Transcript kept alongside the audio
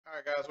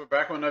Alright guys, we're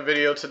back with another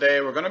video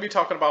today. We're going to be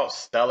talking about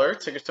Stellar,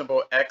 ticker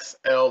symbol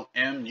XLMUSD.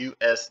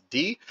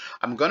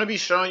 I'm going to be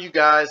showing you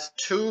guys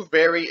two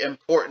very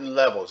important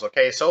levels.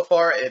 Okay, so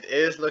far it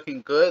is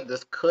looking good.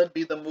 This could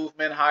be the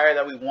movement higher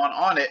that we want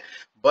on it,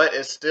 but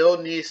it still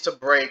needs to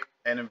break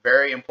and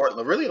very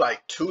important, really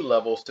like two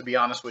levels to be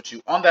honest with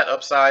you, on that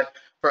upside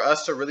for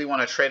us to really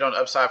want to trade on the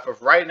upside. For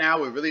right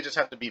now, we really just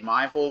have to be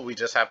mindful. We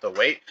just have to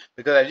wait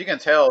because as you can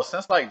tell,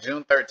 since like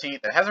June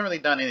 13th, it hasn't really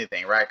done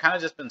anything, right? Kind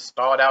of just been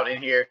stalled out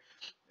in here.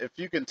 If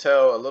you can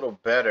tell a little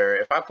better,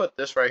 if I put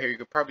this right here, you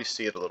could probably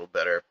see it a little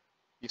better.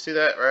 You see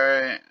that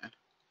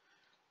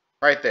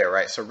right there,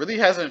 right? So really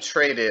hasn't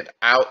traded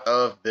out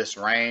of this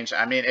range.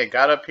 I mean, it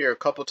got up here a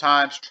couple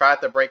times,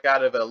 tried to break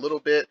out of it a little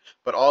bit,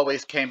 but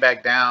always came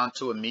back down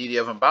to a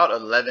median of about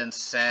 11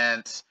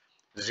 cents.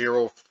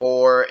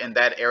 0.04 in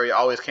that area,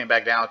 always came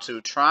back down to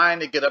trying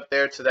to get up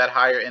there to that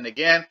higher end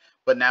again,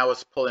 but now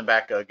it's pulling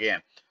back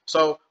again.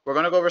 So we're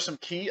going to go over some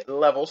key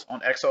levels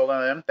on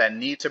XLM that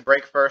need to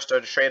break first to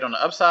trade on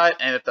the upside,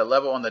 and if the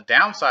level on the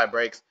downside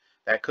breaks,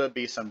 that could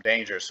be some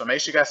danger. So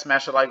make sure you guys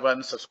smash the like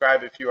button,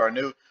 subscribe if you are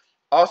new.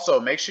 Also,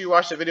 make sure you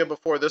watch the video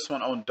before this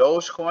one on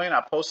Dogecoin.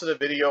 I posted a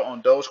video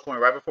on Dogecoin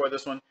right before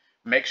this one.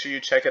 Make sure you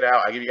check it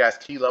out. I give you guys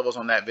key levels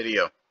on that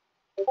video.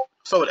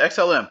 So with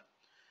XLM,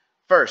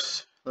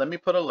 first, let me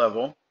put a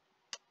level.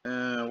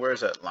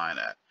 Where's that line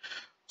at?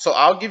 So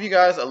I'll give you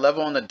guys a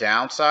level on the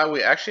downside.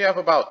 We actually have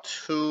about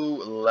two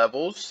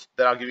levels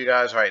that I'll give you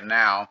guys right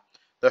now.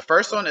 The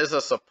first one is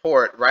a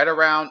support right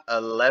around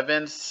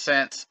 11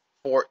 cents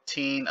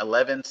 14,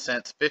 11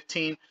 cents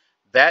 15.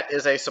 That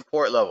is a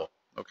support level.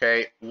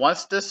 Okay,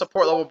 once this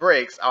support level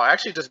breaks, I'll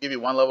actually just give you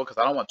one level because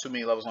I don't want too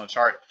many levels on the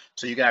chart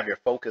so you can have your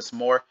focus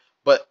more.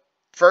 But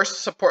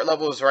first support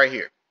level is right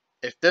here.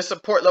 If this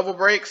support level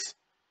breaks,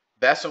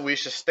 that's when we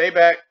should stay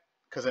back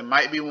because it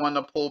might be one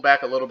to pull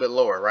back a little bit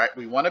lower, right?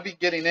 We want to be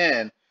getting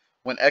in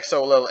when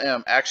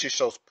XLM actually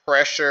shows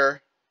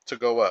pressure to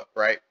go up,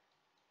 right?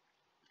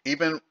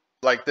 Even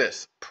like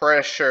this,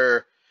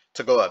 pressure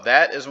to go up.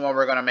 That is when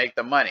we're going to make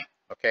the money,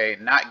 okay?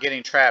 Not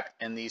getting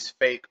trapped in these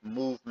fake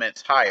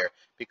movements higher.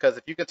 Because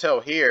if you can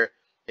tell here,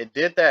 it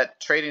did that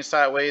trading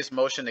sideways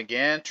motion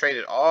again,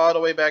 traded all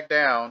the way back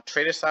down,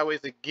 traded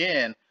sideways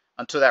again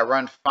until that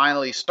run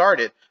finally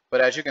started. But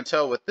as you can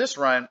tell with this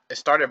run, it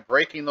started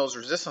breaking those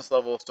resistance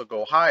levels to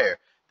go higher.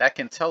 That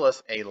can tell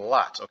us a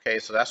lot, okay?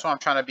 So that's what I'm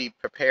trying to be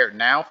prepared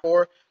now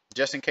for,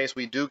 just in case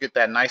we do get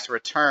that nice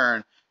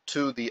return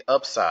to the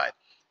upside.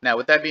 Now,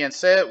 with that being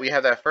said, we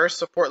have that first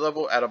support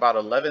level at about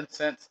 11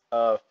 cents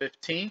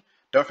 15.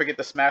 Don't forget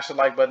to smash the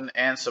like button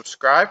and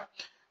subscribe.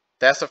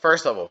 That's the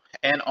first level.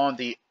 And on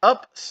the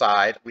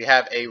upside, we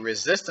have a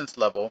resistance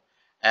level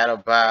at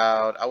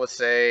about, I would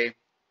say,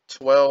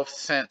 12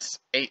 cents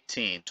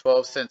 18.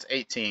 12 cents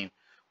 18.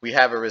 We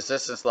have a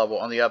resistance level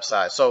on the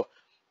upside. So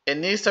it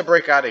needs to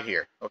break out of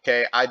here.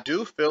 Okay. I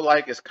do feel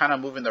like it's kind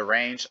of moving the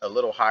range a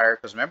little higher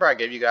because remember I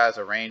gave you guys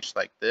a range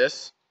like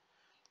this.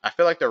 I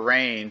feel like the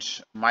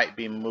range might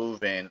be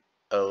moving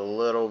a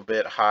little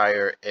bit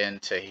higher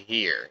into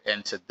here,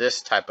 into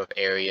this type of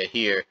area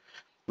here.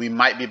 We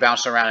might be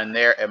bouncing around in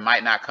there. It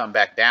might not come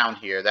back down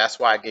here. That's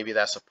why I gave you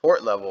that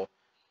support level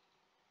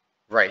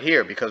right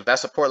here, because if that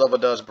support level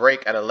does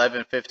break at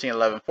 11.15,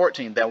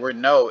 11.14, then we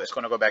know it's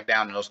going to go back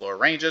down in those lower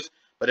ranges.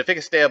 But if it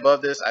can stay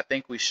above this, I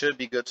think we should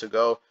be good to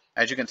go.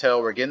 As you can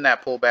tell, we're getting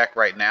that pullback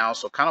right now,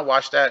 so kind of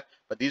watch that.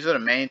 But these are the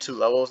main two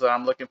levels that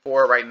I'm looking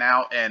for right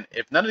now, and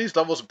if none of these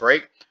levels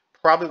break,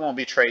 probably won't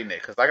be trading it,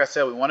 because like I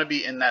said, we want to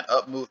be in that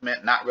up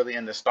movement, not really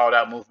in the stalled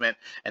out movement,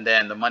 and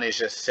then the money is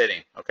just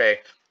sitting. Okay,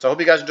 so I hope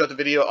you guys enjoyed the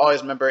video.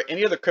 Always remember,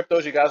 any other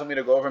cryptos you guys want me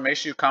to go over, make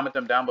sure you comment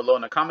them down below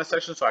in the comment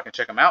section so I can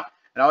check them out.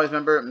 And always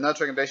remember, no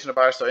recommendation to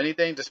buy or sell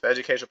anything, just for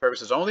educational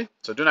purposes only.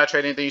 So do not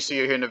trade anything you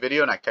see or hear in the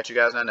video, and I'll catch you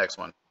guys in the next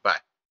one. Bye.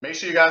 Make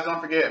sure you guys don't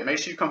forget, make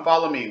sure you come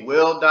follow me,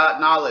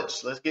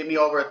 will.knowledge. Let's get me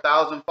over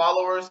 1,000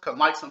 followers. Come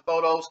like some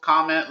photos,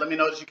 comment. Let me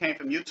know that you came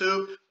from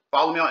YouTube.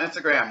 Follow me on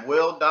Instagram,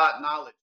 will.knowledge.